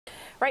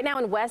Right now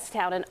in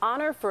Westtown, an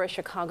honor for a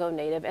Chicago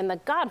native and the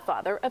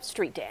godfather of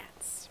street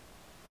dance.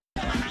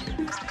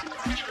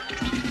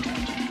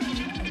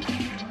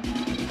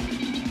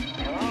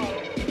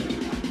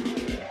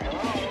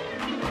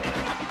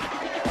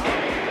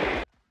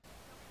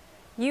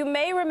 You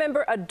may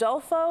remember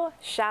Adolfo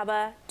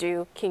 "Shabba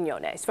Doo"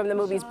 Quiñones from the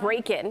movies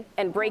Breakin'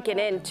 and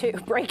Breakin'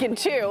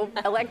 2,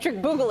 Electric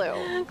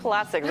Boogaloo.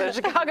 Classic. The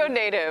Chicago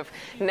native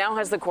now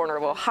has the corner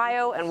of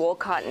Ohio and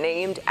Wolcott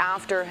named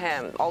after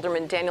him.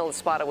 Alderman Daniel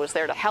Espada was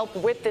there to help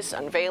with this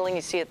unveiling.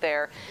 You see it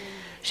there.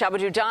 Shabba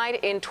Doo died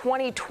in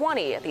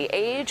 2020 at the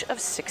age of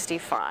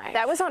 65.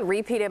 That was on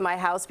repeat in my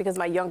house because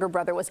my younger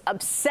brother was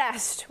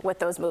obsessed with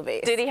those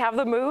movies. Did he have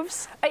the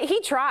moves? He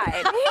tried.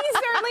 He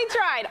certainly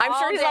tried. I'm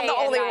sure he's not the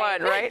only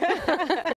one, right?